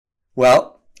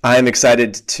Well, I'm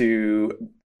excited to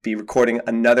be recording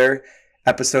another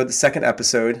episode, the second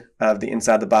episode of the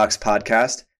Inside the Box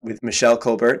podcast with Michelle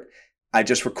Colbert. I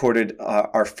just recorded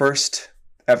our first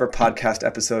ever podcast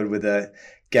episode with a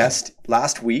guest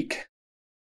last week,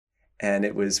 and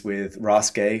it was with Ross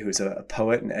Gay, who's a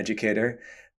poet and educator.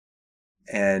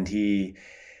 And he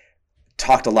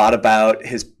talked a lot about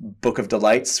his Book of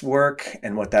Delights work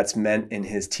and what that's meant in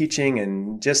his teaching.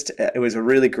 And just, it was a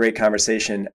really great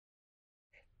conversation.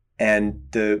 And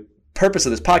the purpose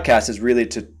of this podcast is really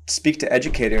to speak to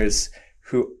educators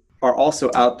who are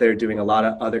also out there doing a lot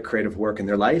of other creative work in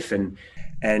their life and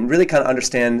really kind of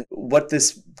understand what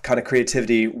this kind of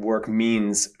creativity work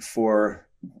means for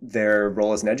their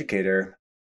role as an educator.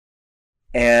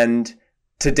 And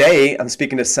today I'm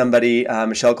speaking to somebody,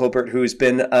 Michelle Colbert, who's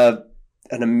been an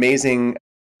amazing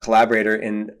collaborator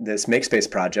in this Makespace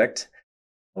project,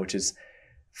 which is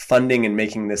funding and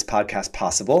making this podcast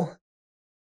possible.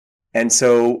 And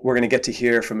so we're going to get to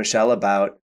hear from Michelle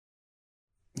about,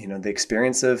 the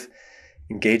experience of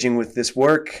engaging with this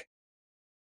work.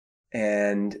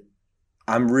 And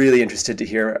I'm really interested to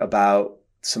hear about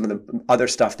some of the other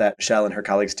stuff that Michelle and her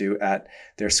colleagues do at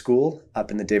their school up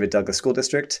in the David Douglas School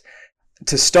District.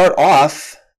 To start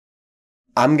off,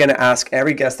 I'm going to ask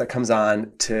every guest that comes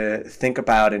on to think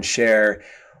about and share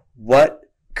what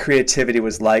creativity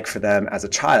was like for them as a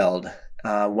child.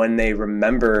 When they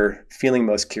remember feeling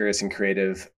most curious and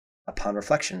creative upon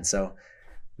reflection. So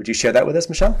would you share that with us,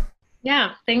 Michelle?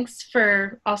 Yeah, thanks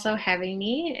for also having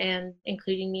me and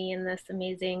including me in this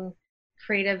amazing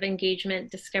creative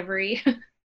engagement discovery.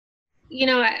 When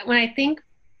I think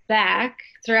back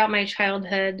throughout my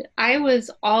childhood, I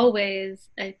was always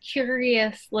a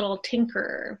curious little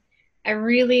tinkerer. I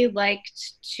really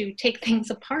liked to take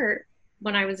things apart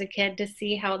when I was a kid to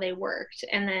see how they worked,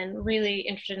 and then really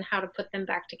interested in how to put them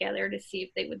back together to see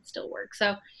if they would still work.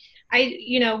 So I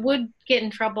would get in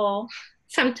trouble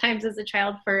sometimes as a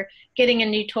child for getting a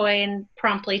new toy and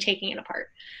promptly taking it apart.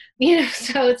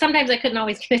 So sometimes I couldn't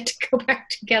always get it to go back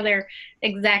together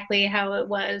exactly how it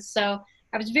was. So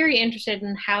I was very interested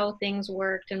in how things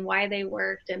worked and why they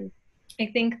worked. And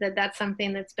I think that that's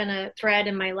something that's been a thread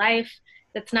in my life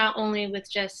that's not only with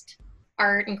just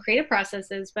art and creative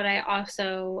processes, but I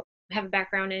also have a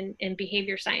background in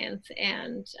behavior science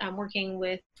and working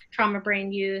with trauma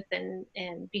brain youth and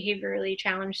behaviorally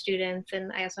challenged students.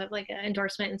 And I also have like an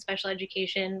endorsement in special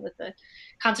education with a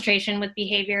concentration with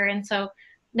behavior. And so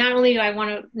not only do I want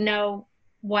to know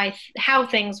how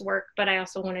things work, but I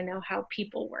also want to know how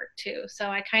people work too. So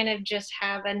I kind of just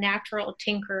have a natural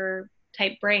tinker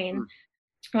type brain.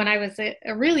 When I was a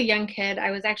really young kid,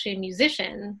 I was actually a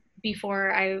musician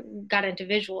before I got into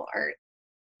visual art.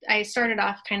 I started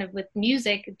off kind of with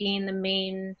music being the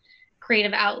main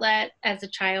creative outlet as a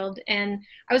child. And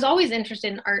I was always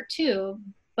interested in art too.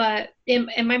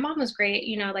 And my mom was great.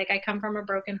 Like I come from a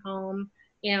broken home,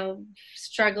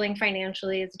 struggling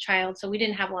financially as a child. So we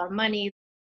didn't have a lot of money.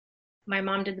 My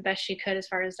mom did the best she could as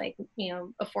far as like,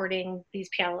 affording these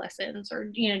piano lessons or,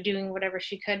 doing whatever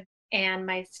she could. And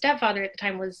my stepfather at the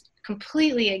time was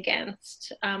completely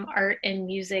against art and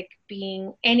music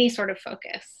being any sort of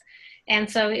focus. And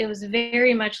so it was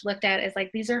very much looked at as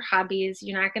like, these are hobbies.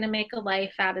 You're not going to make a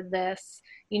life out of this.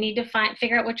 You need to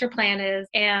figure out what your plan is.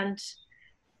 And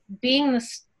being the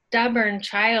stubborn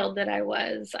child that I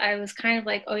was kind of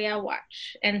like, oh yeah,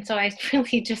 watch. And so I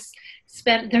really just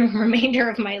spent the remainder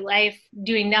of my life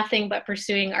doing nothing but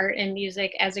pursuing art and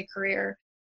music as a career.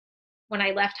 When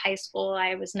I left high school,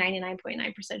 I was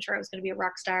 99.9% sure I was going to be a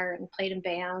rock star and played in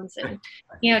bands and,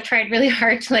 tried really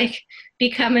hard to like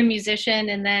become a musician.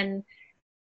 And then,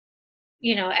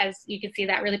 as you can see,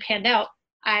 that really panned out.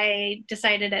 I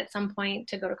decided at some point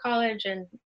to go to college, and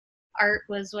art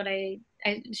was what I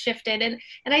shifted. And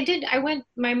I went,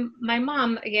 my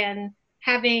mom, again,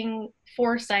 having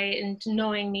foresight and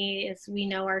knowing me as we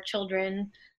know our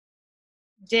children,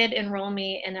 did enroll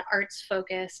me in an arts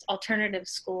focused alternative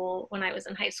school when I was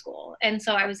in high school. And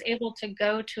so I was able to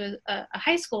go to a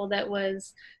high school that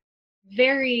was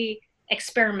very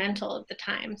experimental at the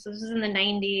time. So this was in the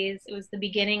 90s. It was the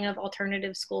beginning of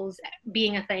alternative schools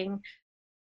being a thing.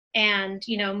 And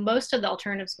most of the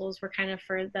alternative schools were kind of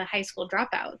for the high school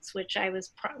dropouts, which I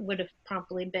would have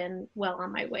promptly been well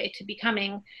on my way to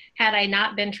becoming had I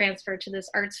not been transferred to this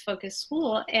arts focused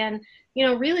school. And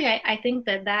really, I think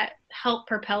that helped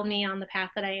propel me on the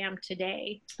path that I am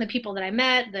today. The people that I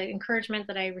met, the encouragement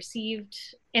that I received,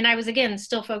 and I was, again,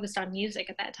 still focused on music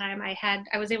at that time.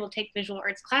 I was able to take visual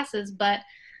arts classes, but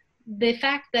the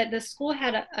fact that the school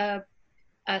had a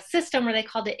system where they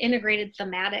called it integrated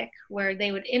thematic, where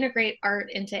they would integrate art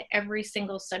into every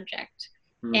single subject.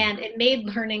 Mm. And it made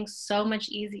learning so much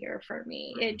easier for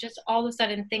me. It just all of a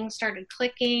sudden things started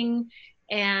clicking.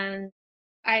 And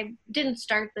I didn't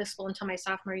start this school until my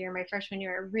sophomore year. My freshman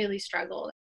year, I really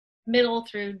struggled. Middle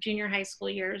through junior high school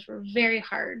years were very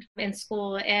hard in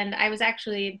school. And I was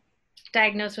actually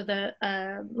diagnosed with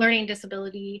a learning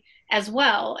disability as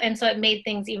well. And so it made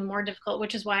things even more difficult,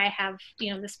 which is why I have,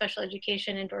 the special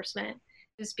education endorsement,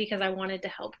 just because I wanted to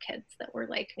help kids that were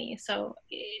like me. So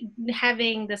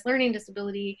having this learning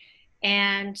disability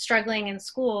and struggling in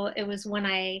school, it was when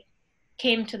I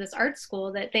came to this art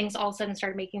school that things all of a sudden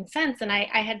started making sense. And I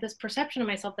had this perception of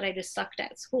myself that I just sucked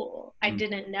at school. I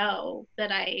didn't know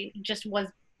that I just was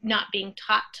not being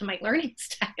taught to my learning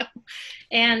style,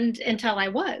 and until I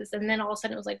was. And then all of a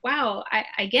sudden it was like, wow,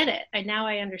 I get it. Now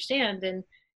I understand. And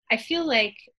I feel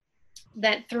like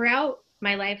that throughout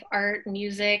my life, art,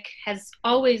 music has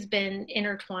always been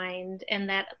intertwined. And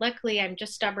that luckily I'm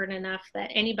just stubborn enough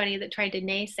that anybody that tried to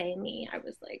naysay me, I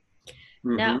was like,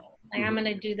 Mm-hmm. no, like, I'm going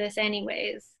to do this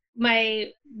anyways.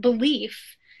 My belief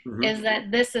Mm-hmm. is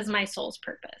that this is my soul's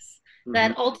purpose, Mm-hmm.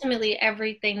 that ultimately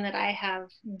everything that I have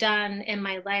done in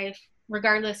my life,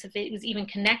 regardless if it was even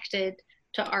connected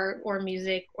to art or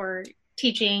music or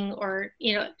teaching or,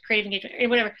 creative engagement or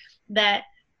whatever, that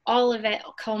all of it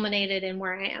culminated in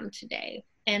where I am today.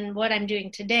 And what I'm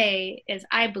doing today is,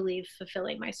 I believe,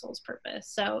 fulfilling my soul's purpose.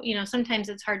 So, sometimes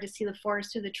it's hard to see the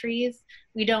forest through the trees.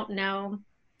 We don't know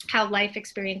how life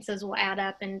experiences will add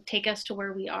up and take us to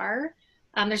where we are.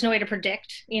 There's no way to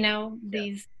predict, Yeah.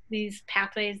 these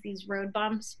pathways, these road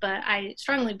bumps. But I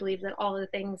strongly believe that all of the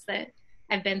things that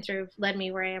I've been through led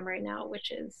me where I am right now,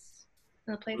 which is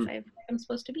the place Mm. I'm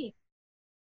supposed to be.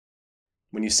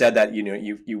 When you said that,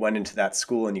 you went into that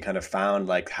school and you kind of found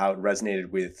like how it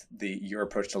resonated with your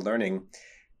approach to learning.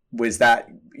 Was that,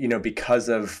 because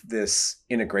of this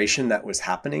integration that was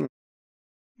happening?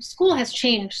 School has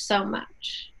changed so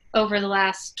much over the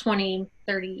last 20,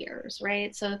 30 years,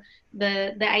 right? So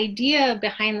the idea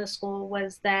behind the school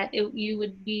was that you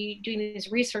would be doing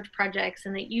these research projects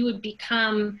and that you would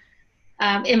become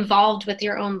involved with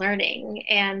your own learning,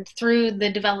 and through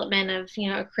the development of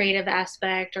a creative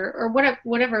aspect or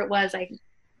whatever it was.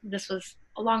 This was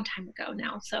a long time ago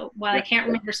now, so while I Yeah. can't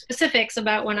remember specifics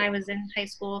about when I was in high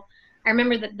school, I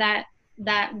remember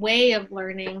that way of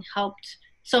learning helped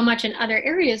so much in other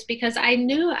areas, because I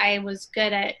knew I was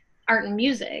good at art and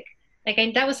music.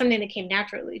 Like, that was something that came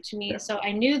naturally to me. Yeah. So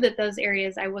I knew that those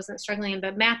areas I wasn't struggling in,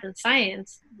 but math and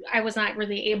science, I was not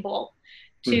really able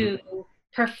Mm-hmm. to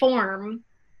perform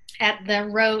at the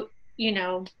rote,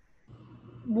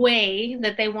 way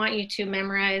that they want you to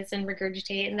memorize and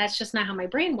regurgitate. And that's just not how my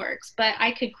brain works. But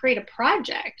I could create a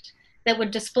project that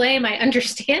would display my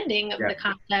understanding of Yeah. the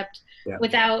concept Yeah.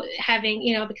 without having,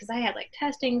 because I had like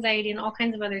test anxiety and all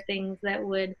kinds of other things that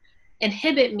would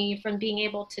inhibit me from being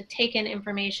able to take in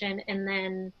information and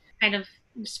then kind of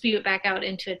spew it back out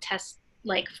into a test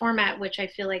like format, which I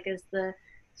feel like is the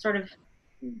sort of,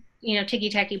 ticky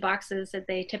tacky boxes that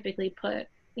they typically put,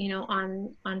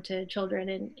 onto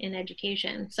children in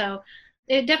education. So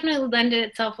it definitely lended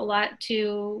itself a lot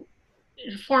to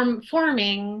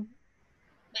forming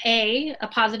a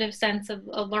positive sense of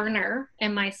a learner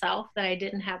in myself that I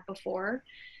didn't have before,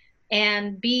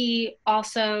 and B,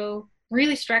 also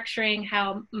really structuring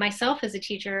how myself as a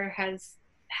teacher has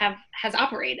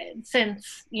operated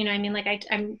since, I mean, like,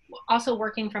 I'm also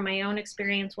working from my own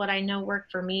experience, what I know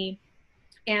worked for me.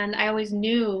 And I always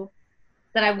knew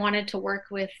that I wanted to work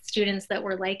with students that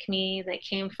were like me, that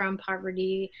came from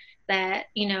poverty, that,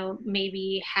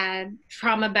 maybe had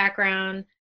trauma background.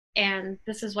 And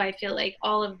this is why I feel like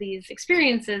all of these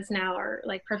experiences now are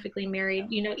like perfectly married.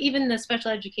 Even the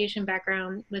special education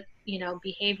background with,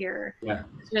 behavior Yeah.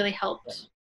 has really helped.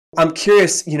 I'm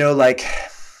curious, like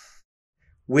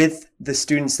with the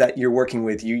students that you're working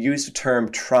with, you use the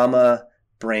term trauma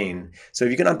brain. So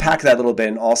if you can unpack that a little bit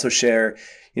and also share,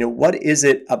 what is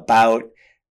it about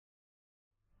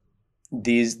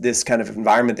this kind of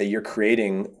environment that you're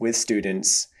creating with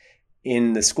students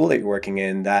in the school that you're working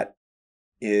in that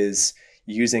is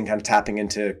using kind of tapping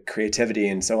into creativity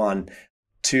and so on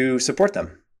to support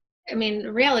them? I mean,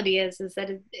 the reality is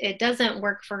that it doesn't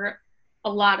work for a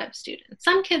lot of students.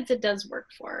 Some kids it does work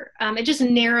for. It just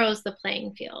narrows the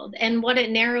playing field. And what it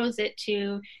narrows it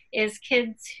to is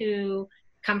kids who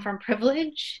come from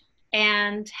privilege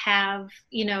and have,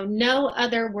 no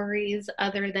other worries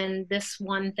other than this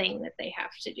one thing that they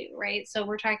have to do, right? So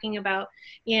we're talking about,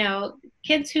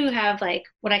 kids who have like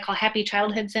what I call happy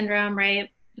childhood syndrome, right?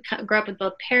 Grow up with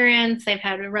both parents, they've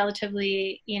had a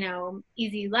relatively,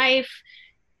 easy life,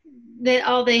 that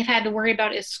all they've had to worry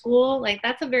about is school. Like,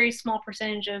 that's a very small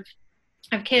percentage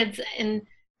of kids. And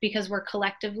because we're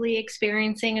collectively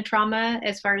experiencing a trauma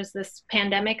as far as this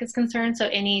pandemic is concerned. So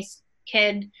any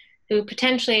kid who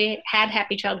potentially had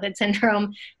happy childhood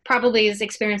syndrome probably is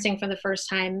experiencing for the first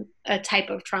time a type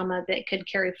of trauma that could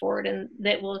carry forward and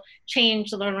that will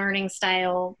change the learning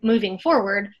style moving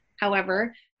forward.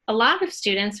 However, a lot of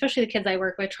students, especially the kids I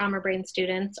work with, trauma brain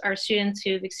students, are students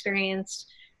who've experienced,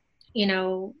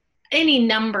 any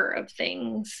number of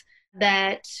things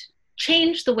that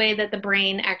change the way that the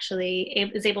brain actually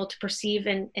is able to perceive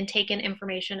and take in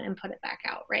information and put it back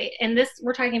out, right? And this,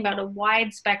 we're talking about a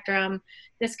wide spectrum.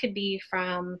 This could be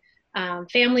from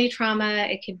family trauma.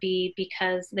 It could be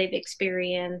because they've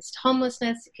experienced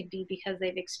homelessness. It could be because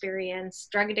they've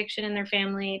experienced drug addiction in their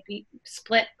family. It could be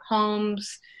split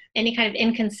homes, any kind of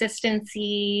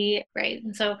inconsistency, right?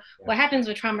 And so what happens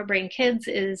with trauma brain kids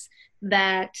is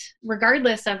that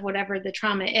regardless of whatever the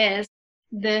trauma is,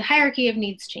 the hierarchy of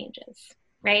needs changes,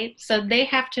 right? So they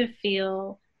have to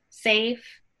feel safe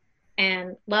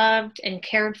and loved and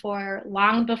cared for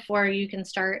long before you can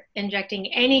start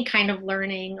injecting any kind of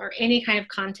learning or any kind of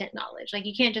content knowledge. Like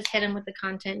you can't just hit them with the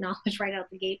content knowledge right out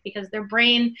the gate because their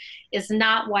brain is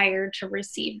not wired to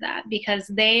receive that because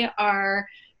they are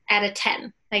at a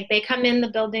 10. Like they come in the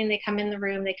building, they come in the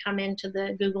room, they come into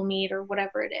the Google Meet or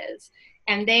whatever it is,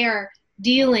 and they are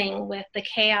dealing with the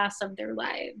chaos of their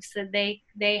lives. That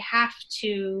they have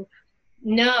to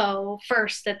know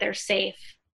first that they're safe.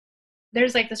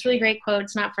 There's like this really great quote,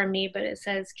 it's not from me, but it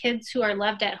says, kids who are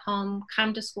loved at home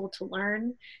come to school to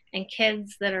learn, and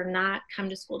kids that are not come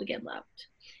to school to get loved.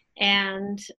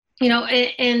 And,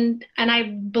 and I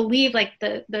believe like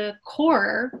the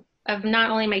core of not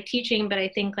only my teaching, but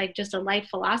I think like just a life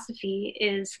philosophy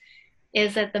is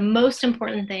that the most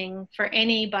important thing for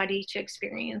anybody to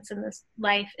experience in this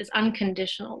life is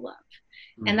unconditional love.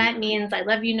 Mm-hmm. And that means I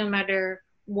love you no matter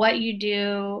what you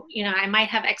do. I might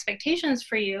have expectations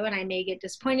for you and I may get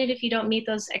disappointed if you don't meet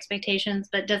those expectations,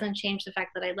 but it doesn't change the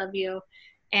fact that I love you.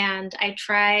 And I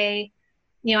try,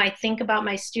 I think about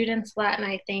my students a lot and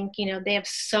I think, they have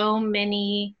so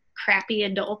many crappy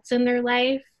adults in their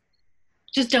life.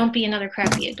 Just don't be another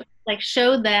crappy adult. Like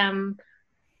show them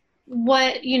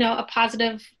what, a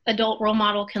positive adult role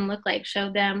model can look like, show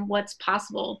them what's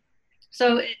possible.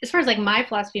 So as far as like my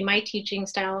philosophy, my teaching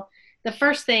style, the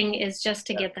first thing is just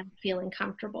to get them feeling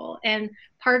comfortable. And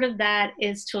part of that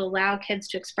is to allow kids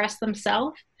to express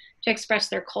themselves, to express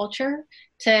their culture,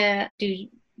 to do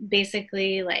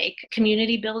basically like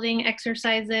community building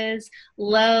exercises,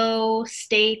 low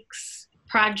stakes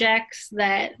projects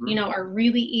that, are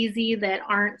really easy, that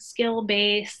aren't skill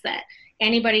based, that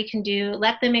anybody can do.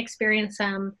 Let them experience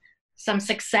some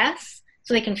success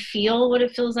so they can feel what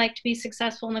it feels like to be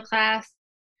successful in the class.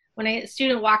 When a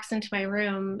student walks into my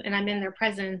room and I'm in their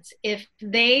presence, if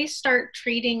they start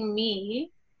treating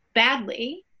me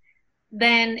badly,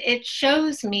 then it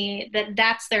shows me that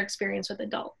that's their experience with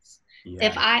adults.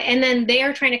 Yeah. And then they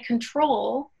are trying to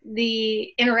control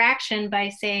the interaction by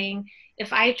saying,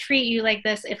 if I treat you like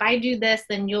this, if I do this,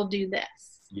 then you'll do this.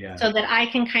 Yeah. So that I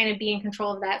can kind of be in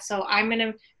control of that. So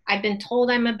I've been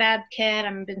told I'm a bad kid.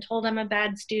 I've been told I'm a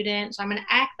bad student. So I'm going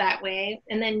to act that way.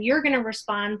 And then you're going to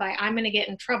respond by, I'm going to get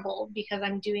in trouble because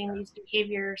I'm doing these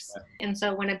behaviors. Yeah. And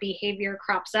so when a behavior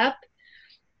crops up,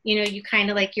 you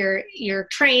kind of like you're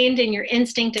trained and your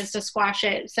instinct is to squash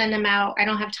it, send them out. I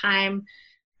don't have time.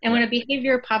 And when a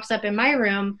behavior pops up in my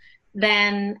room,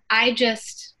 then I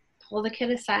just pull the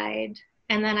kid aside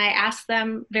and then I ask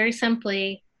them very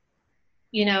simply,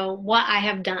 what I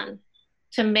have done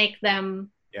to make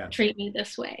them treat me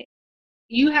this way.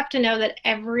 You have to know that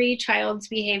every child's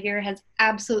behavior has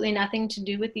absolutely nothing to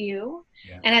do with you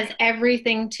and has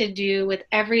everything to do with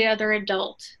every other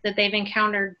adult that they've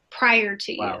encountered prior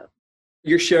to you.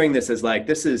 You're sharing this as like,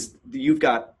 you've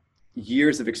got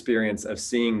years of experience of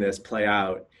seeing this play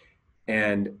out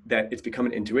and that it's become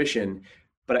an intuition,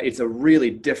 but it's a really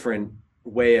different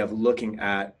way of looking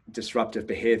at disruptive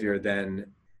behavior than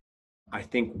I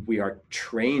think we are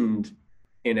trained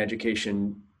in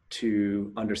education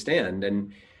to understand.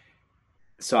 And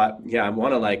so I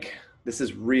want to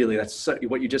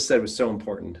what you just said was so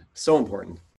important. So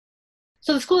important.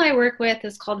 So the school I work with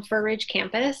is called Fir Ridge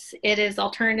Campus. It is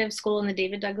alternative school in the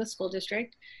David Douglas School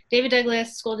District. David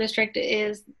Douglas School District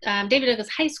is, David Douglas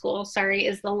High School,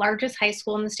 is the largest high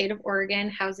school in the state of Oregon,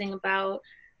 housing about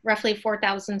roughly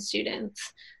 4,000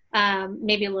 students,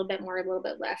 maybe a little bit more, a little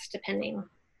bit less, depending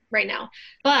right now.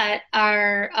 But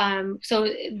so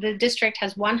the district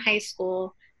has one high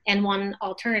school and one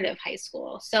alternative high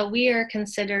school. So we are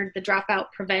considered the dropout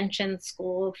prevention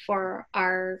school for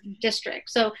our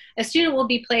district. So a student will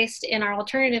be placed in our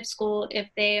alternative school if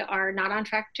they are not on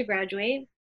track to graduate,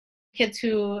 kids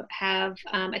who have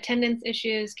attendance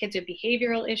issues, kids with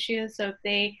behavioral issues. So if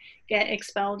they get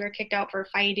expelled or kicked out for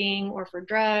fighting or for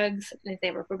drugs, if they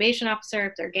have a probation officer,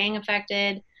 if they're gang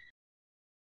affected.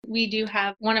 We do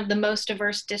have one of the most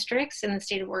diverse districts in the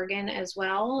state of Oregon as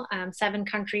well. 7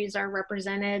 countries are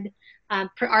represented.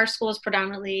 Our school is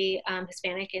predominantly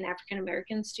Hispanic and African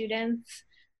American students.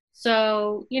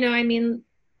 So, I mean,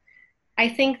 I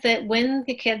think that when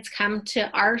the kids come to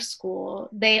our school,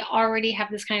 they already have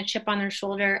this kind of chip on their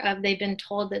shoulder of they've been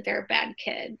told that they're a bad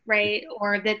kid, right?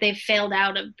 Or that they've failed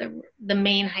out of the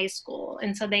main high school.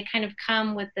 And so they kind of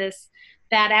come with this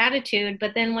bad attitude,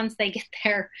 but then once they get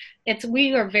there,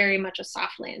 we are very much a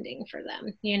soft landing for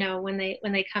them. When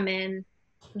they come in,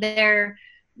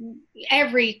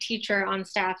 every teacher on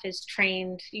staff is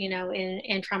trained,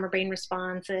 in trauma brain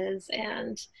responses.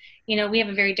 And, we have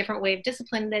a very different way of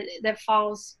discipline that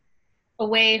falls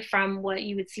away from what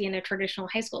you would see in a traditional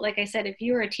high school. Like I said, if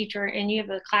you're a teacher and you have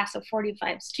a class of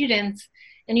 45 students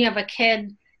and you have a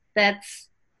kid that's,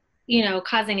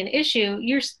 causing an issue,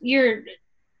 you're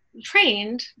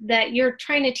trained that you're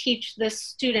trying to teach the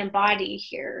student body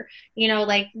here,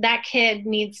 like that kid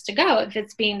needs to go if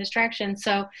it's being distraction.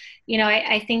 So,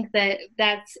 I think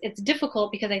it's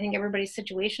difficult because I think everybody's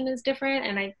situation is different.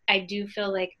 And I do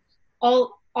feel like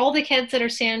all the kids that are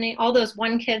standing, all those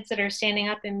one kids that are standing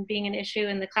up and being an issue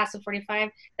in the class of 45,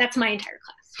 that's my entire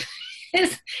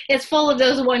class. It's full of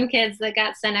those one kids that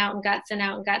got sent out and got sent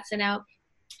out and got sent out.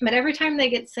 But every time they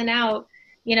get sent out,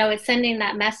 it's sending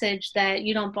that message that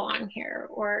you don't belong here,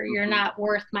 or you're not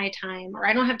worth my time, or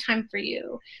I don't have time for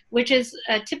you, which is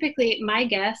typically, my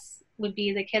guess would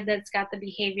be the kid that's got the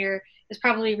behavior is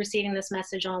probably receiving this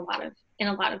message in a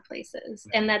lot of places.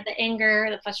 And that the anger,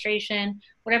 the frustration,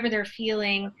 whatever they're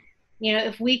feeling,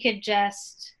 if we could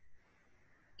just,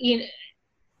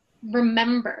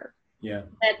 remember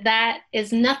that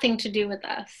is nothing to do with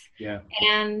us.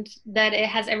 And that it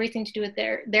has everything to do with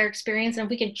their experience. And if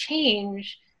we could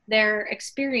change their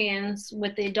experience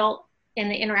with the adult and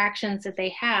the interactions that they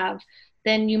have,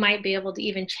 then you might be able to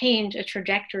even change a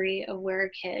trajectory of where a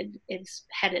kid is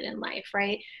headed in life,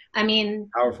 right? I mean,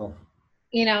 powerful.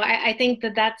 I think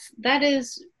that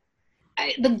is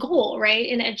the goal, right,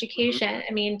 in education.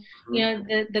 I mean,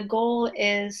 the goal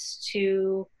is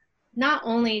to not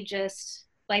only just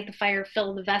light the fire,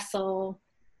 fill the vessel,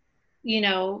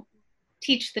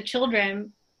 teach the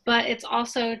children, but it's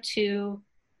also to,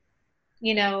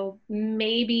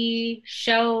 maybe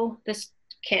show the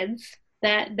kids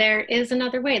that there is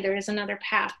another way, there is another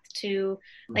path to,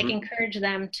 like, encourage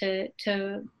them to,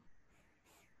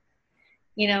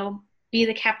 be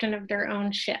the captain of their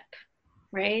own ship,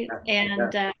 right?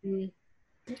 And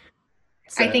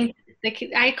I think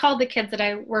I call the kids that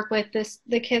I work with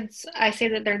the kids, I say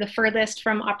that they're the furthest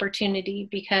from opportunity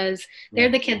because they're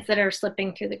the kids that are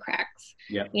slipping through the cracks,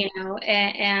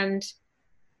 and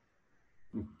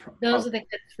those are the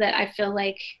kids that I feel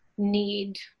like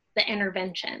need the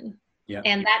intervention.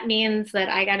 And that means that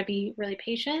I got to be really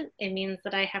patient. It means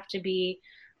that I have to be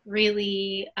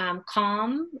really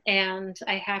calm, and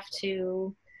I have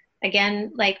to,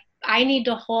 again, like, I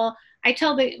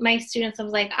tell my students, I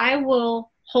was like, I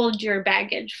will hold your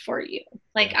baggage for you.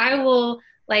 Like, I will,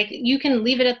 like, you can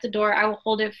leave it at the door. I will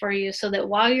hold it for you so that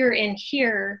while you're in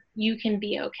here, you can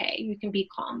be okay. You can be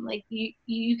calm. Like,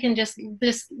 you can just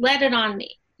let it on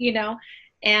me,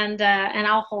 and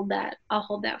I'll hold that. I'll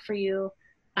hold that for you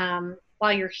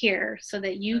while you're here so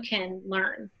that you can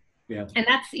learn. And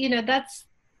that's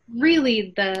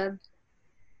really the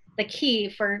key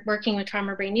for working with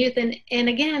trauma brain youth. And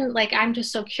again, like, I'm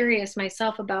just so curious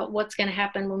myself about what's going to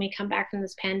happen when we come back from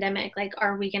this pandemic. Like,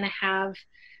 are we going to have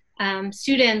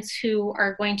students who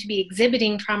are going to be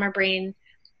exhibiting trauma brain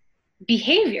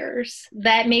behaviors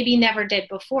that maybe never did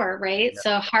before, right?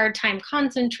 So hard time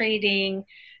concentrating,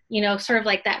 sort of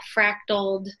like that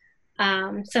fractaled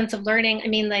sense of learning. I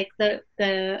mean, like,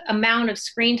 the amount of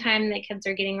screen time that kids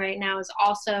are getting right now is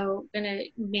also going to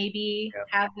maybe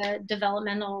have a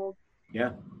developmental,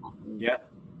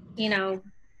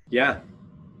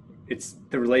 It's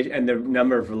the relation and the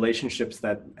number of relationships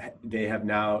that they have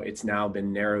now, it's now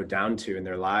been narrowed down to in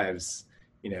their lives.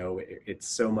 It's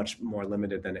so much more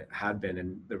limited than it had been,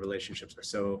 and the relationships are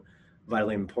so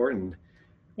vitally important.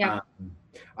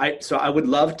 So I would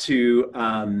love to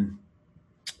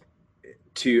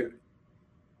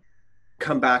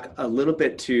come back a little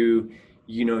bit to,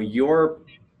 your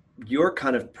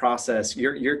kind of process,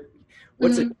 your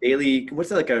what's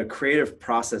what's like a creative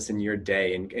process in your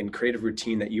day and creative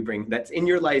routine that you bring that's in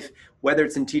your life, whether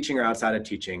it's in teaching or outside of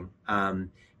teaching.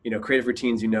 Creative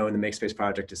routines, in the Make Space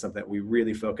Project is something that we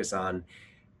really focus on.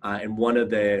 And one of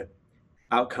the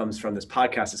outcomes from this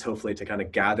podcast is hopefully to kind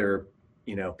of gather,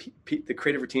 the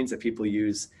creative routines that people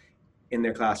use in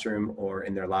their classroom or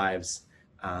in their lives,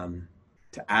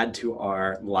 to add to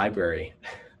our library.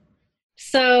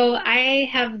 So I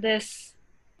have this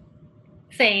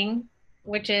saying,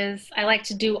 which is I like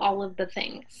to do all of the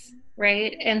things,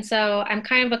 right? And so I'm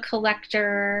kind of a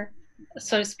collector,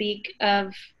 so to speak,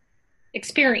 of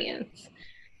experience.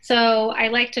 So I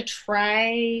like to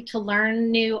try to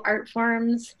learn new art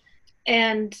forms,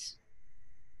 and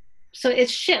so it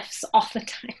shifts all the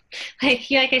time.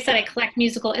 Like I said, I collect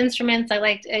musical instruments. I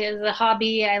like, as a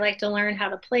hobby, I like to learn how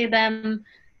to play them.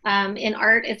 In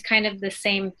art, it's kind of the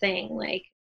same thing. Like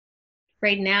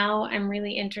right now, I'm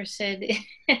really interested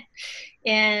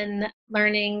in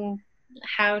learning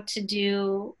how to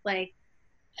do like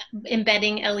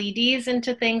embedding LEDs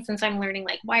into things, since I'm learning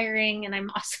like wiring, and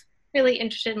I'm also really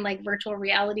interested in like virtual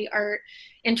reality art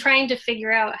and trying to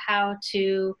figure out how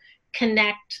to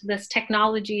connect this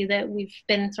technology that we've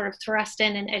been sort of thrust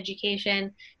in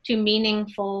education to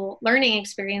meaningful learning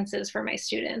experiences for my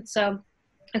students. So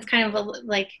it's kind of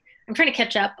like I'm trying to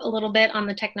catch up a little bit on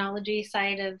the technology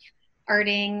side of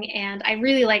arting, and I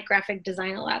really like graphic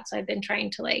design a lot, so I've been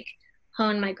trying to like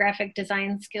hone my graphic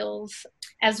design skills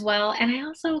as well. And I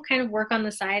also kind of work on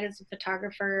the side as a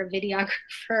photographer, a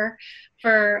videographer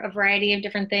for a variety of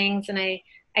different things. And I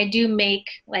do make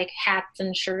like hats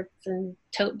and shirts and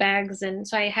tote bags. And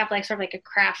so I have like sort of like a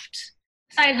craft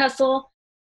side hustle.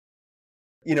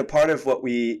 Part of what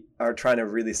we are trying to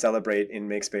really celebrate in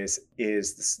Makespace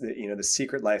is the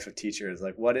secret life of teachers.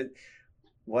 Like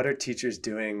what are teachers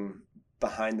doing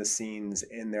behind the scenes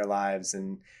in their lives,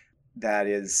 and that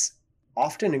is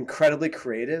often incredibly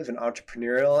creative and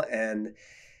entrepreneurial, and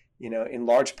in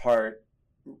large part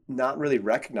not really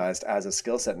recognized as a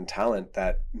skill set and talent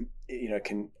that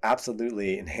can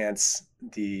absolutely enhance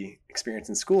the experience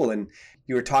in school. And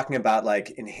you were talking about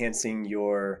like enhancing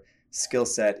your skill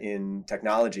set in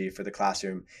technology for the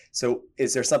classroom. So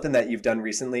is there something that you've done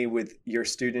recently with your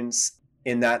students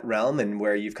in that realm, and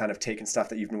where you've kind of taken stuff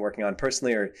that you've been working on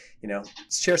personally, or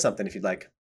share something if you'd like?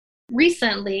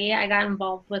 Recently, I got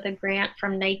involved with a grant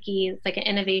from Nike. It's like an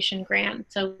innovation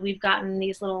grant. So we've gotten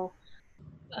these little,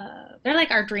 they're like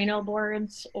Arduino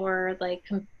boards, or like,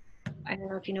 I don't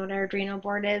know if you know what an Arduino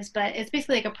board is, but it's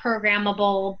basically like a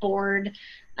programmable board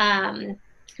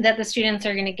that the students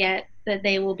are going to get, that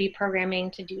they will be programming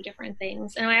to do different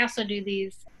things. And I also do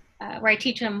these where I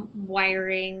teach them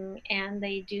wiring, and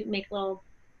they do make little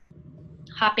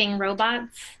hopping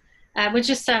robots with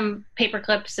just some paper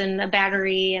clips and a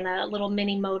battery and a little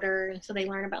mini motor. And so they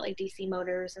learn about like DC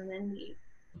motors, and then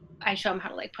I show them how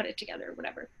to like put it together or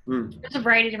whatever. There's a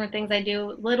variety of different things I do.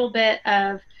 A little bit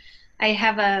of, I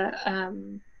have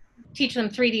teach them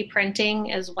 3D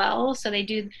printing as well. So they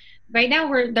do, right now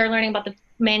they're learning about the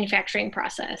manufacturing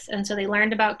process. And so they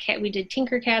learned about CAD. We did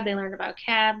Tinkercad. They learned about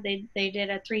CAD. They did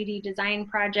a 3D design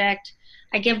project.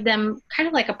 I give them kind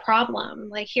of like a problem.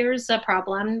 Like, here's a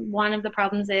problem. One of the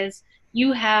problems is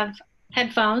you have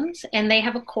headphones and they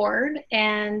have a cord.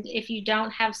 And if you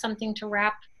don't have something to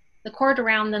wrap the cord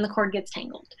around, then the cord gets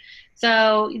tangled.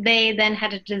 So they then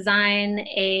had to design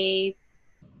a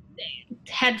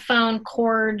headphone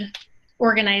cord,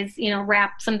 organize,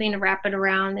 wrap something to wrap it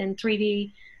around in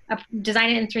 3D,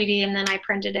 design it in 3D, and then I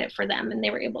printed it for them, and they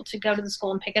were able to go to the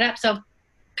school and pick it up. So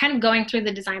kind of going through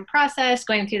the design process,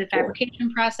 going through the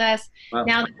fabrication process. Wow.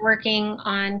 Now they're working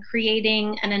on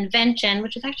creating an invention,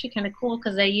 which is actually kind of cool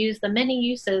because they use the many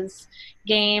uses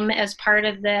game as part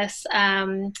of this,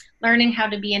 learning how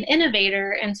to be an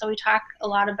innovator. And so we talk a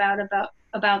lot about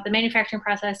the manufacturing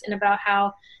process, and about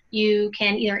how you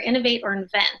can either innovate or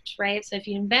invent, right? So if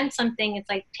you invent something, it's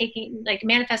like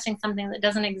manifesting something that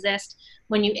doesn't exist.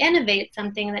 When you innovate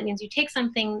something, that means you take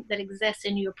something that exists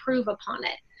and you improve upon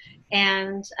it.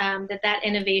 And that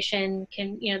innovation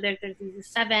can, there's these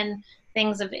 7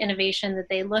 things of innovation that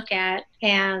they look at.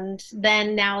 And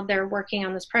then now they're working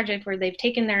on this project where they've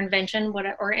taken their invention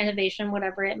or innovation,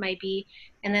 whatever it might be,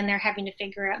 and then they're having to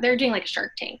figure out, they're doing like a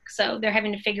Shark Tank. So they're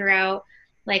having to figure out,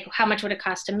 like, how much would it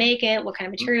cost to make it? What kind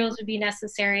of materials would be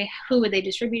necessary? Who would they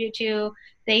distribute it to?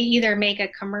 They either make a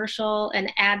commercial, an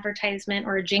advertisement,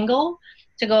 or a jingle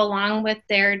to go along with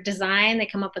their design. They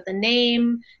come up with a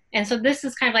name. And so this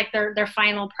is kind of like their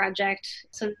final project.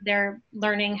 So they're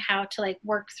learning how to like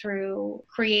work through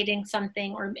creating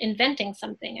something or inventing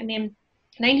something. I mean,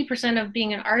 90% of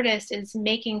being an artist is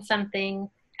making something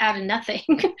out of nothing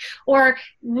or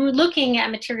looking at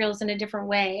materials in a different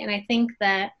way. And I think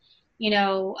that,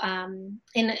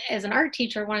 as an art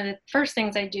teacher, one of the first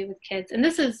things I do with kids, and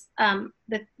this is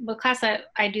the class that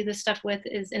I do this stuff with,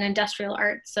 is in industrial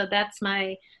art. So that's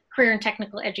my career and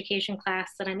technical education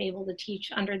class that I'm able to teach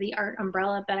under the art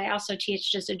umbrella, but I also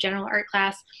teach just a general art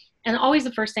class. And always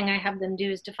the first thing I have them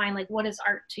do is define like, what is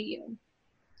art to you?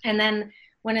 And then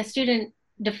when a student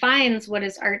defines what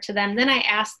is art to them, then I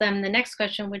ask them the next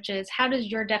question, which is, how does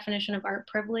your definition of art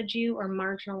privilege you or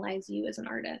marginalize you as an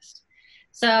artist?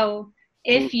 So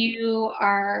if you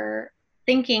are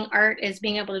thinking art is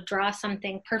being able to draw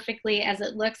something perfectly as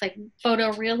it looks, like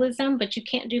photorealism, but you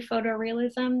can't do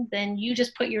photorealism, then you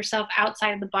just put yourself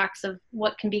outside of the box of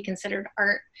what can be considered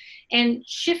art. And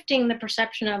shifting the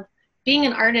perception of being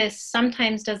an artist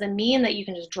sometimes doesn't mean that you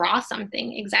can just draw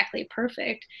something exactly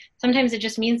perfect. Sometimes it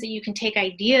just means that you can take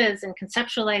ideas and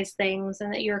conceptualize things,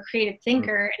 and that you're a creative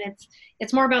thinker. And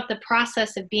it's more about the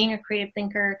process of being a creative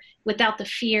thinker without the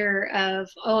fear of,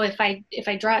 oh, if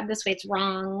I draw it this way, it's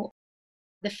wrong.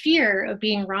 The fear of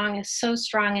being wrong is so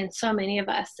strong in so many of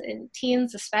us, in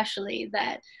teens especially,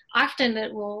 that often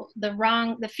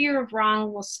the fear of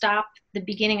wrong will stop the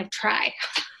beginning of try.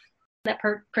 That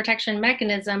protection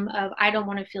mechanism of, I don't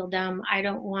want to feel dumb, I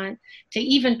don't want to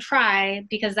even try,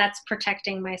 because that's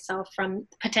protecting myself from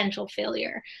potential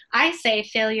failure. I say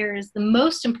failure is the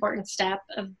most important step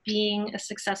of being a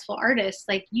successful artist.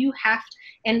 Like, you have to,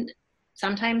 and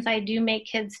sometimes I do make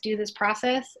kids do this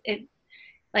process.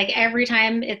 Like every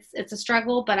time it's a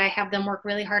struggle, but I have them work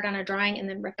really hard on a drawing and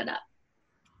then rip it up.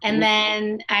 And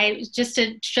then I just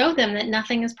to show them that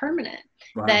nothing is permanent.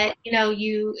 Wow. That,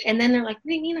 and then they're like, what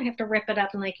do you mean I have to rip it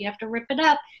up? And like, you have to rip it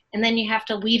up and then you have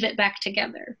to weave it back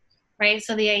together. Right.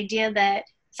 So the idea that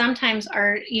sometimes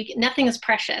art, nothing is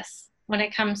precious when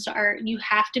it comes to art. You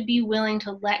have to be willing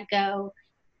to let go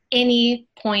any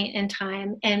point in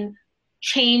time and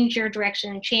change your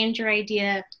direction and change your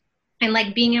idea. And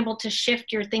like being able to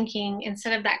shift your thinking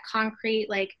instead of that concrete,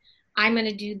 like, I'm going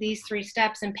to do these 3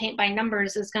 steps and paint by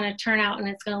numbers is going to turn out and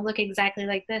it's going to look exactly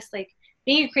like this. Like,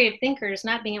 being a creative thinker is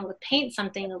not being able to paint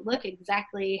something to look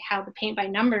exactly how the paint by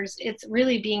numbers. It's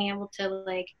really being able to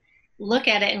like look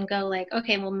at it and go like,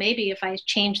 okay, well, maybe if I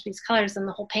change these colors, then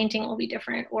the whole painting will be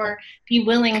different, or be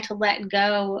willing to let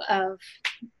go of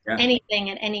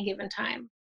anything at any given time.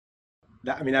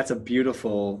 That's a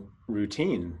beautiful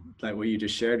routine. Like what you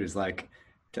just shared is like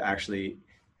to actually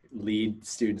lead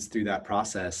students through that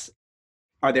process.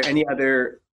 Are there any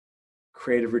other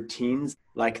creative routines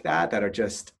like that are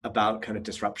just about kind of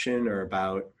disruption or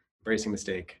about embracing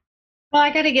mistake? Well,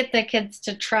 I got to get the kids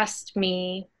to trust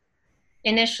me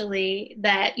initially,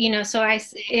 that, so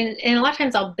and a lot of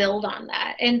times I'll build on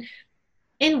that. And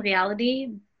in reality,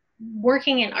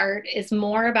 working in art is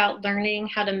more about learning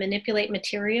how to manipulate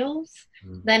materials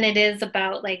than it is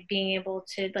about like being able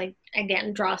to, like,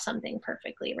 again, draw something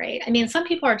perfectly, right? I mean, some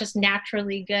people are just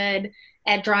naturally good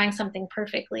at drawing something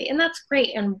perfectly, and that's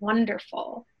great and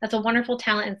wonderful. That's a wonderful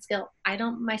talent and skill. I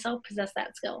don't myself possess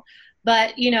that skill.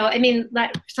 But, I mean,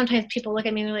 that sometimes people look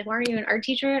at me and they're like, why aren't you an art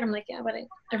teacher? And I'm like, yeah, but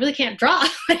I really can't draw.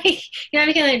 I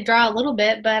can like draw a little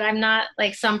bit, but I'm not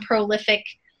like some prolific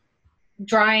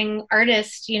drawing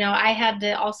artist. I had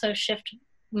to also shift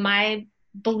my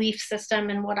belief system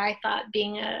and what I thought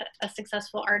being a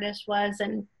successful artist was,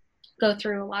 and go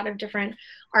through a lot of different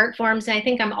art forms. And I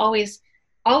think I'm always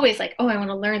like, oh, I want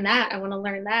to learn that. I want to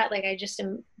learn that. Like, I just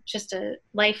am just a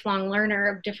lifelong learner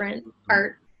of different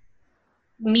art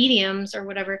mediums or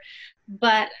whatever.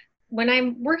 But when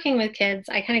I'm working with kids,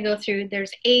 I kind of go through,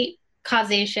 there's 8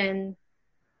 causation,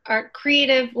 art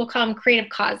creative, we'll call them creative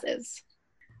causes.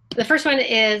 The first one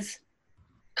is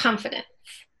confidence.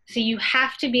 So you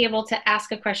have to be able to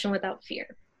ask a question without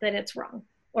fear that it's wrong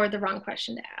or the wrong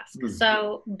question to ask.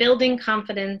 So building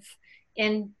confidence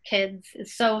in kids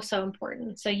is so, so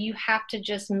important. So you have to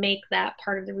just make that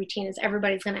part of the routine, is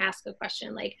everybody's going to ask a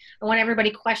question. Like, I want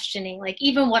everybody questioning, like,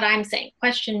 even what I'm saying,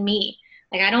 question me.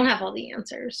 Like, I don't have all the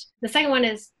answers. The second one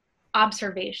is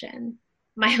observation.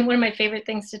 One of my favorite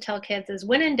things to tell kids is,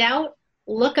 when in doubt,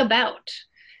 look about.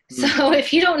 So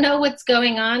if you don't know what's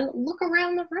going on, look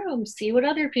around the room, see what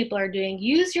other people are doing,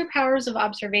 use your powers of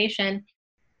observation.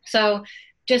 So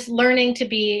just learning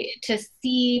to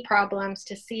see problems,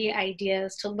 to see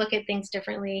ideas, to look at things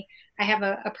differently. I have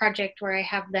a project where I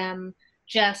have them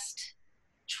just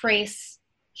trace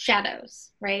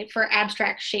shadows, right, for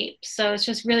abstract shapes. So it's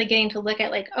just really getting to look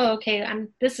at like, oh, okay,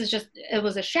 it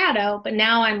was a shadow, but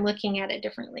now I'm looking at it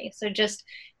differently. So just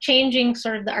changing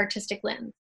sort of the artistic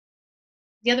lens.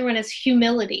 The other one is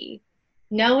humility,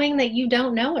 knowing that you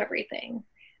don't know everything.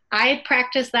 I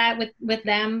practice that with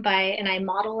them and I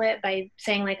model it by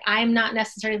saying, like, I'm not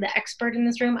necessarily the expert in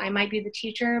this room. I might be the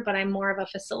teacher, but I'm more of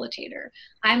a facilitator.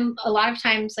 I'm a lot of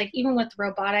times, like, even with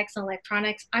robotics and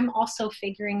electronics, I'm also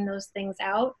figuring those things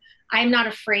out. I'm not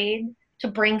afraid to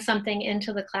bring something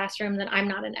into the classroom that I'm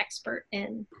not an expert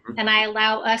in. Mhm. And I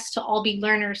allow us to all be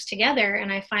learners together.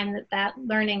 And I find that that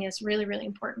learning is really, really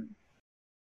important.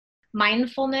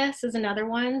 Mindfulness is another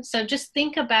one. So just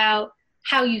think about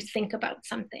how you think about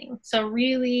something. So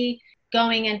really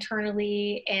going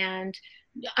internally and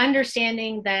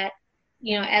understanding that,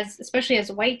 as especially as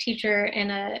a white teacher in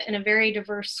a very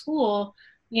diverse school,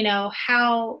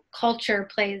 how culture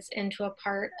plays into a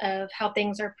part of how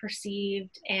things are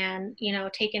perceived and,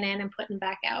 taken in and put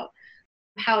back out.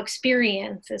 How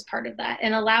experience is part of that,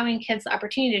 and allowing kids the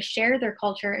opportunity to share their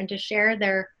culture and to share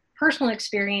their personal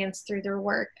experience through their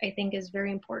work, I think is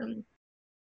very important.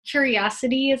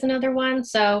 Curiosity is another one.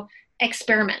 So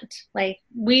experiment. Like,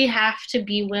 we have to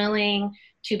be willing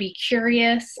to be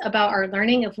curious about our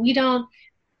learning. If we don't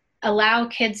allow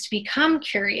kids to become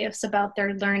curious about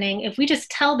their learning, if we just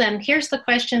tell them, here's the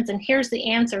questions and here's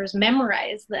the answers,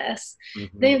 memorize this,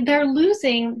 Mhm. they're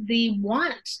losing the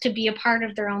want to be a part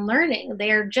of their own learning.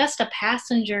 They are just a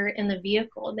passenger in the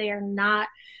vehicle. They are not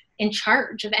in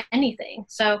charge of anything.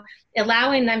 So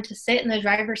allowing them to sit in the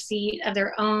driver's seat of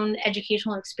their own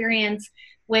educational experience,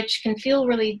 which can feel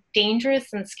really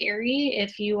dangerous and scary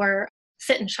if you are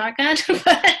sitting shotgun,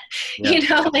 but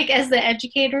Yeah. like as the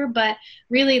educator, but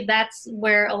really that's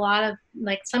where a lot of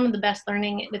like some of the best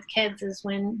learning with kids is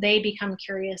when they become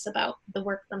curious about the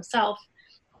work themselves.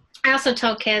 I also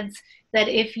tell kids that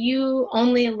if you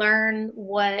only learn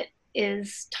what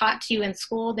is taught to you in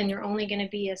school, then you're only going to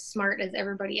be as smart as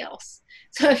everybody else.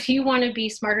 So if you want to be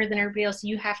smarter than everybody else,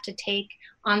 you have to take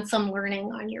on some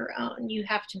learning on your own. You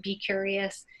have to be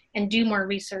curious and do more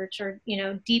research, or,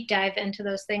 deep dive into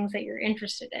those things that you're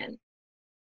interested in.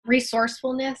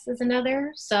 Resourcefulness is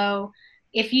another. So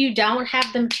if you don't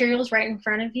have the materials right in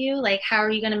front of you, like, how are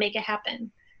you going to make it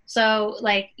happen? So,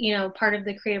 like, part of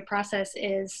the creative process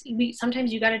is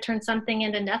sometimes you got to turn something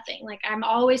into nothing. Like, I'm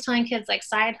always telling kids, like,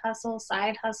 side hustle,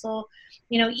 side hustle.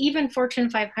 Even Fortune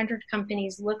 500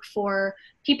 companies look for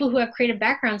people who have creative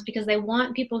backgrounds because they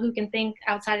want people who can think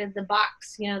outside of the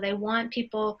box. They want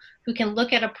people who can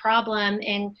look at a problem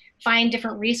and find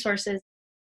different resources.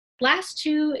 Last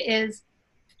two is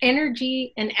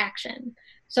energy and action.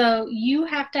 So you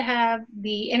have to have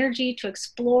the energy to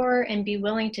explore and be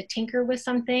willing to tinker with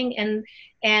something. And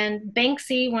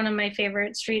Banksy, one of my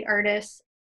favorite street artists,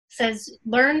 says,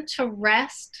 learn to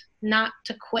rest, not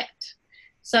to quit.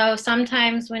 So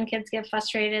sometimes when kids get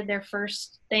frustrated, their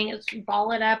first thing is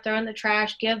ball it up, throw in the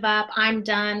trash, give up, I'm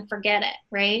done, forget it,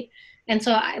 right? And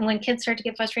so when kids start to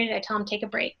get frustrated, I tell them, take a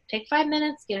break, take 5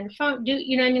 minutes, get on your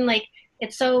phone, like,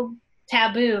 it's so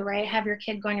taboo, right? Have your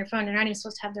kid go on your phone. They're not even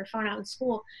supposed to have their phone out in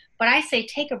school. But I say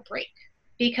take a break,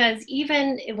 because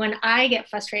even when I get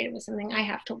frustrated with something, I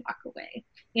have to walk away.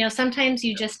 Sometimes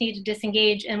you just need to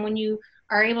disengage. And when you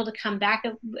are able to come back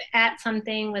at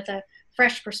something with a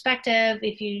fresh perspective,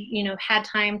 if you had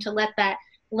time to let that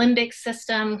limbic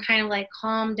system kind of like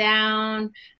calm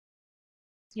down,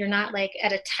 you're not like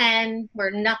at a 10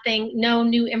 where no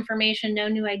new information, no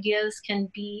new ideas can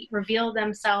be reveal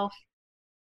themselves.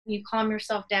 You calm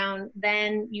yourself down,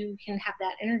 then you can have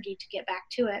that energy to get back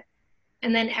to it.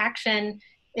 And then action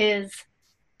is,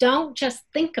 don't just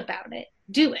think about it,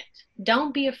 do it.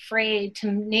 Don't be afraid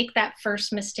to make that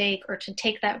first mistake or to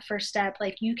take that first step.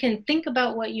 Like, you can think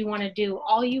about what you want to do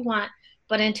all you want,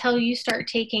 but until you start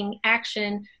taking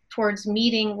action towards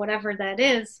meeting whatever that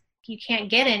is, you can't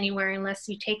get anywhere unless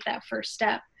you take that first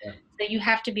step. Yeah. So you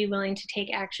have to be willing to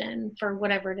take action for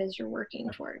whatever it is you're working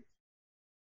toward.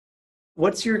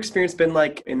 What's your experience been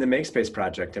like in the Makespace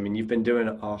project? I mean, you've been doing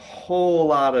a whole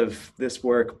lot of this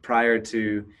work prior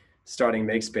to starting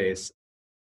Makespace.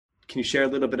 Can you share a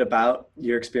little bit about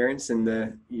your experience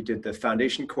you did the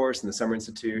foundation course and the Summer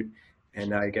Institute, and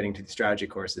now you're getting to the strategy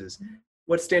courses.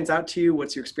 What stands out to you?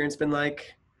 What's your experience been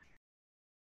like?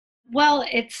 Well,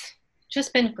 it's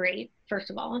just been great, first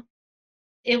of all.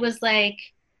 It was like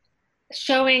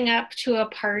showing up to a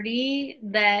party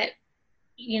that,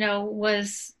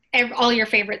 was all your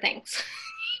favorite things.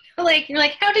 Like, you're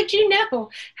like, how did you know?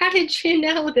 How did you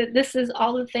know that this is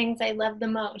all the things I love the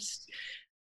most?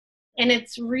 And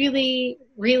it's really,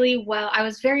 really well. I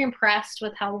was very impressed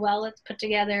with how well it's put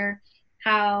together,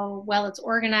 how well it's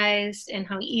organized, and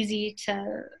how easy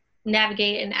to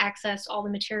navigate and access all the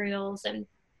materials, and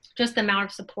just the amount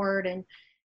of support. And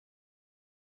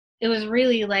it was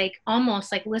really like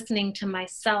almost like listening to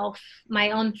myself,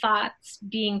 my own thoughts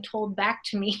being told back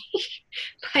to me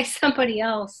by somebody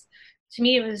else. To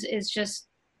me, is just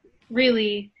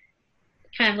really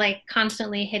kind of like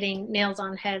constantly hitting nails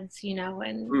on heads,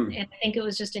 and Hmm. I think it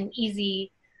was just an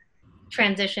easy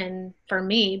transition for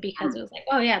me, because it was like,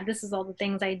 oh yeah, this is all the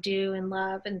things I do and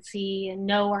love and see and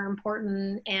know are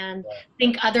important and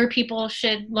think other people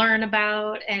should learn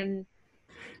about and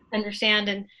understand.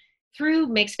 And through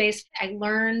Makespace, I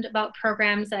learned about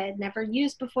programs that I had never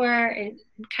used before. It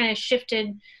kind of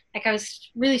shifted. Like, I was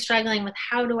really struggling with,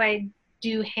 how do I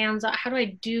do hands-on? How do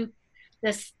I do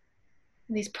this,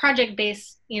 these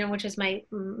project-based, which is my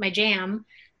jam.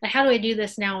 Like, how do I do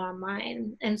this now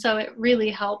online? And so it really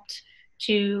helped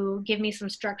to give me some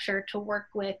structure to work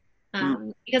with,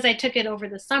 because I took it over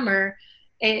the summer.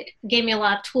 It gave me a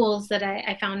lot of tools that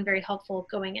I found very helpful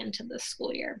going into the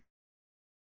school year.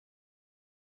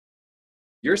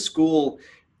 Your school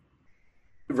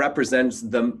represents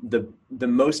the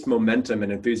most momentum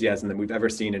and enthusiasm that we've ever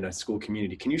seen in a school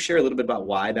community. Can you share a little bit about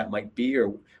why that might be,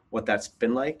 or what that's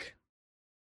been like?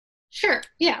 Sure.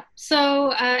 Yeah.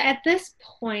 So at this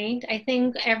point, I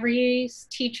think every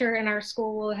teacher in our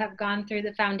school will have gone through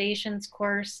the foundations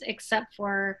course, except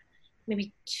for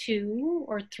maybe 2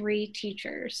 or 3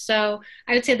 teachers. So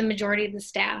I would say the majority of the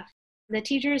staff, the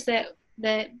teachers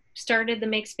that started the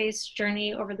Makespace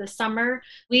journey over the summer,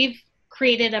 we've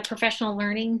created a professional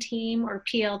learning team, or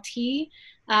PLT,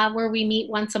 where we meet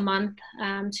once a month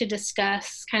to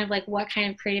discuss kind of like what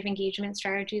kind of creative engagement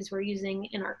strategies we're using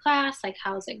in our class, like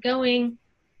how's it going,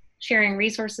 sharing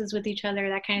resources with each other,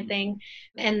 that kind of thing.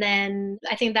 And then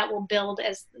I think that will build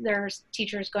as there's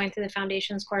teachers going through the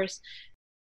foundations course.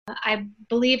 I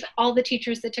believe all the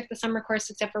teachers that took the summer course,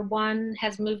 except for one,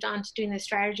 has moved on to doing the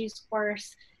strategies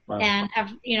course. Wow. And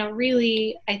have,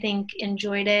 really, I think,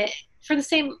 enjoyed it for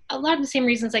a lot of the same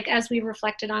reasons, like as we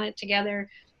reflected on it together,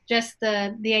 just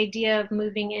the idea of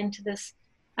moving into this.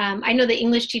 I know the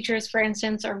English teachers, for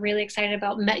instance, are really excited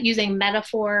about using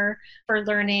metaphor for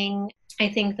learning. I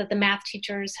think that the math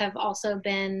teachers have also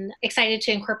been excited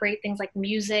to incorporate things like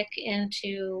music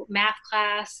into math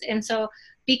class. And so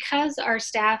because our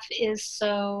staff is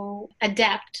so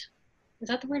adept, is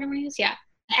that the word I'm going to use? Yeah.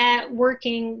 At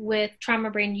working with trauma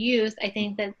brain youth, I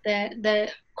think that the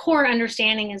core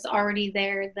understanding is already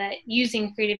there, that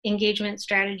using creative engagement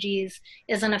strategies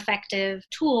is an effective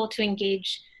tool to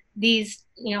engage these,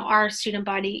 our student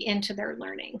body into their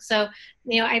learning. So,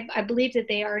 I believe that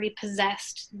they already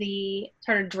possessed the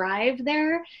sort of drive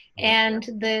there. And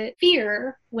the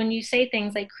fear when you say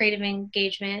things like creative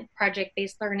engagement,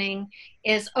 project-based learning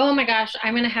is, oh my gosh,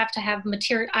 I'm going to have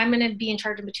material, I'm going to be in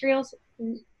charge of materials.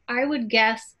 I would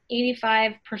guess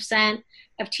 85%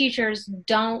 of teachers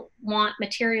don't want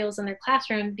materials in their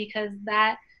classroom, because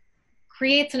that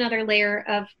creates another layer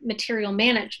of material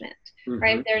management,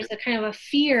 right? There's a kind of a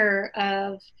fear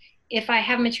of, if I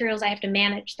have materials, I have to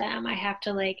manage them. I have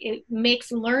to it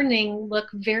makes learning look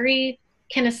very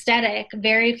kinesthetic,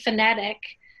 very phonetic.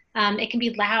 It can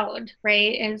be loud,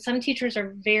 right? And some teachers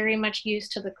are very much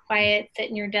used to the quiet, sit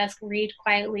in your desk, read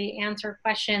quietly, answer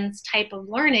questions type of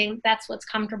learning. That's what's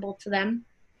comfortable to them.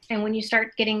 And when you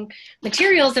start getting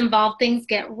materials involved, things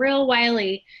get real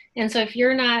wily. And so if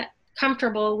you're not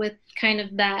comfortable with kind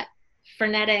of that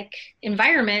frenetic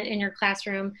environment in your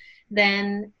classroom,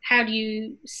 then how do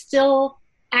you still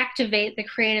activate the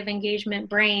creative engagement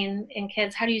brain in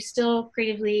kids? How do you still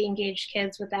creatively engage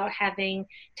kids without having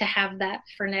to have that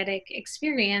frenetic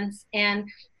experience? And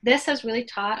this has really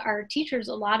taught our teachers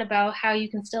a lot about how you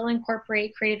can still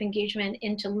incorporate creative engagement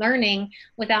into learning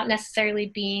without necessarily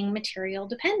being material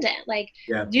dependent,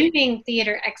 doing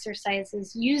theater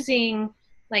exercises, using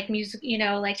music,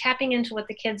 like tapping into what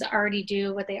the kids already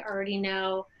do, what they already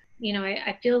know.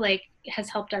 I feel like it has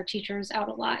helped our teachers out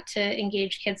a lot to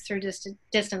engage kids through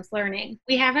distance learning.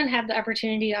 We haven't had the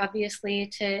opportunity,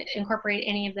 obviously, to incorporate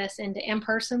any of this into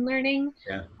in-person learning.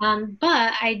 Yeah.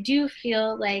 But I do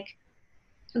feel like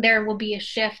there will be a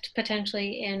shift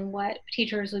potentially in what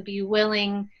teachers would be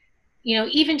willing,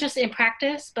 even just in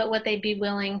practice, but what they'd be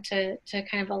willing to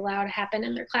kind of allow to happen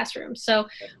in their classroom. So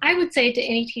I would say to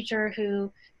any teacher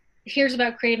who hears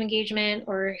about creative engagement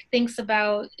or thinks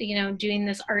about, doing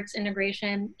this arts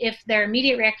integration, if their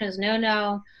immediate reaction is,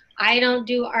 no, I don't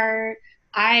do art,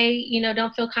 I,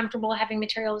 don't feel comfortable having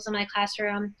materials in my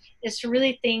classroom, is to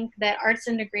really think that arts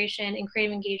integration and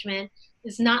creative engagement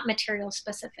is not material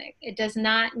specific. It does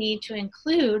not need to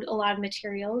include a lot of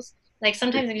materials. Like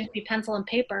sometimes it can just be pencil and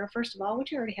paper, first of all,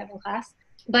 which you already have in class.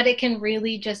 But it can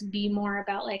really just be more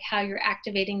about how you're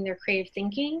activating their creative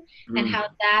thinking, and how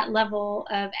that level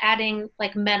of adding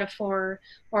metaphor,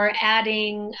 or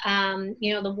adding,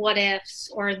 the what ifs,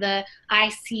 or the I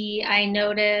see, I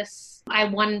notice, I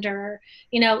wonder,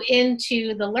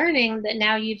 into the learning, that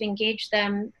now you've engaged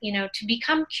them, to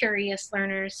become curious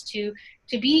learners, to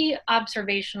to be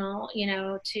observational,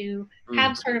 to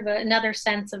have sort of another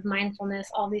sense of mindfulness.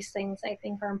 All these things I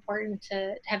think are important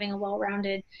to having a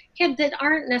well-rounded kid that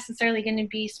aren't necessarily going to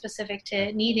be specific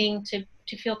to needing to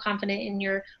feel confident in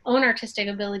your own artistic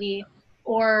ability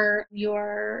or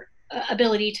your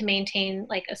ability to maintain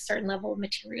like a certain level of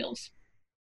materials.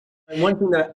 And one thing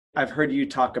that I've heard you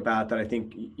talk about that I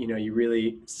think, you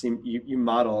really seem you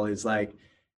model is like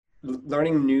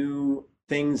learning new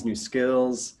things, new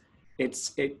skills.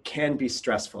 It can be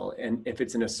stressful. And if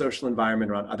it's in a social environment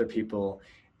around other people,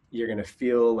 you're going to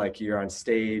feel like you're on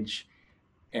stage,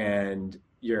 and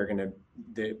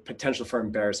the potential for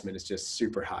embarrassment is just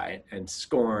super high, and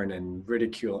scorn and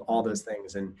ridicule, all those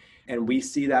things. And we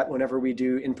see that whenever we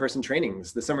do in-person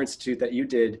trainings. The Summer Institute that you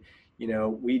did,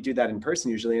 we do that in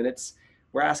person usually, and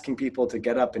we're asking people to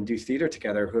get up and do theater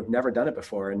together who have never done it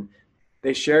before. And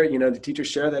they share, the teachers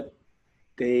share that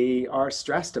they are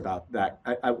stressed about that.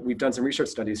 We've done some research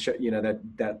studies,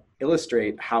 that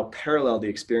illustrate how parallel the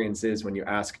experience is when you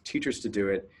ask teachers to do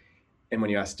it and when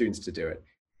you ask students to do it.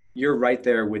 You're right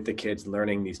there with the kids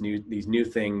learning these new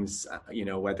things,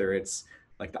 whether it's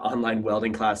like the online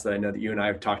welding class that I know that you and I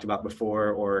have talked about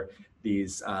before, or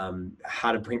these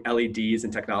how to bring LEDs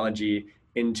and technology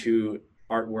into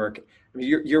artwork. I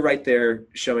mean, you're right there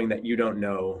showing that you don't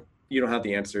know, you don't have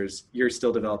the answers. You're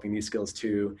still developing these skills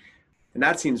too. And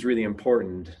that seems really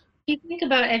important. You think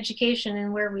about education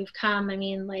and where we've come. I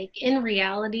mean, like in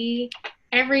reality,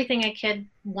 everything a kid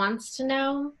wants to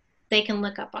know, they can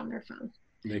look up on their phone.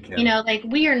 They can. Like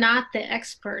we are not the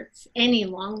experts any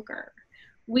longer.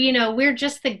 We're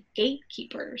just the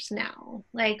gatekeepers now.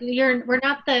 Like we're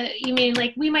not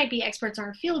like we might be experts in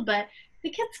our field, but the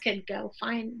kids could go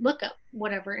look up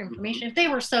whatever information. If they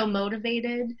were so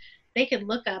motivated, they could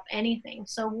look up anything.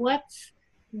 So what's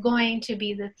going to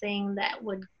be the thing that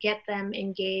would get them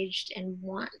engaged and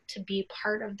want to be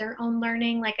part of their own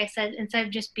learning? Like I said, instead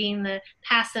of just being the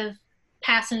passive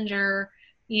passenger,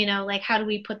 like how do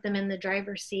we put them in the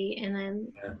driver's seat and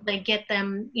then like get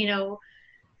them,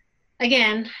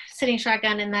 again, sitting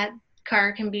shotgun in that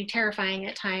car can be terrifying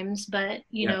at times, but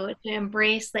to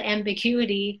embrace the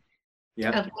ambiguity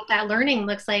of what that learning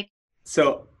looks like.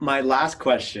 So my last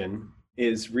question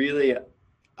is really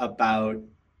about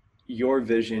your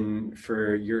vision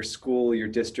for your school, your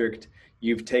district.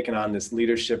 You've taken on this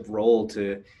leadership role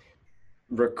to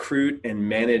recruit and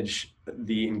manage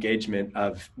the engagement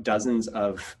of dozens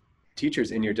of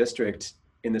teachers in your district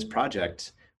in this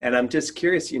project. And I'm just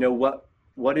curious,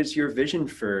 what is your vision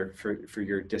for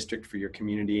your district, for your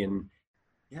community? And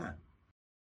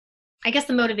I guess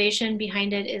the motivation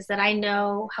behind it is that I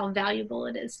know how valuable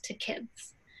it is to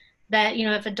kids. That,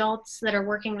 if adults that are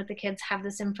working with the kids have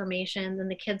this information, then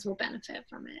the kids will benefit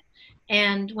from it.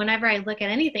 And whenever I look at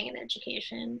anything in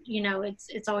education,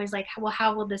 it's always like, well,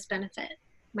 how will this benefit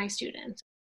my students?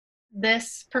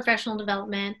 This professional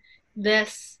development,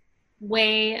 this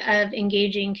way of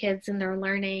engaging kids in their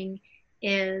learning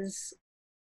is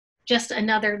just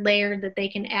another layer that they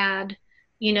can add,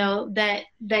 that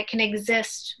can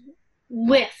exist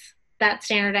with that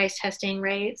standardized testing,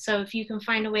 right? So if you can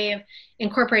find a way of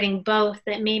incorporating both,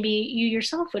 that maybe you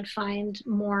yourself would find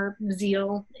more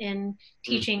zeal in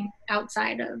teaching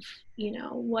outside of,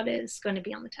 what is going to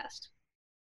be on the test.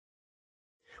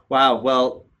 Wow.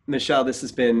 Well, Michelle, this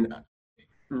has been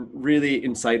really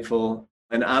insightful.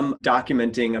 And I'm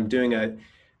doing a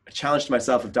challenge to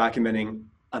myself of documenting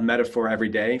a metaphor every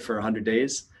day for 100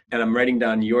 days. And I'm writing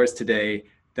down yours today,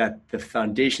 that the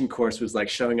foundation course was like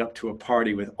showing up to a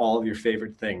party with all of your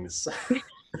favorite things.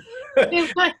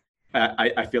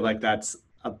 I feel like that's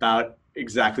about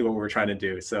exactly what we're trying to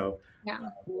do. So yeah.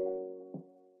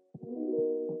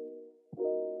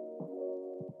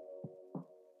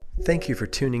 Thank you for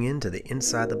tuning in to the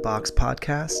Inside the Box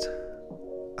podcast.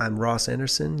 I'm Ross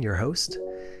Anderson, your host,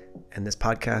 and this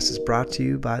podcast is brought to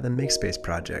you by the Makespace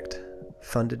Project,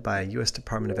 funded by a U.S.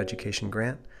 Department of Education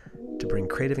grant to bring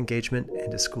creative engagement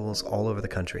into schools all over the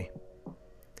country.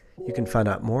 You can find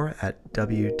out more at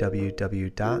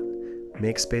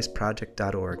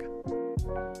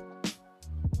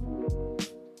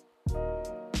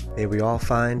www.makespaceproject.org. May we all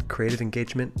find creative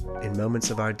engagement in moments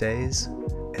of our days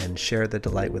and share the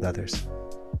delight with others.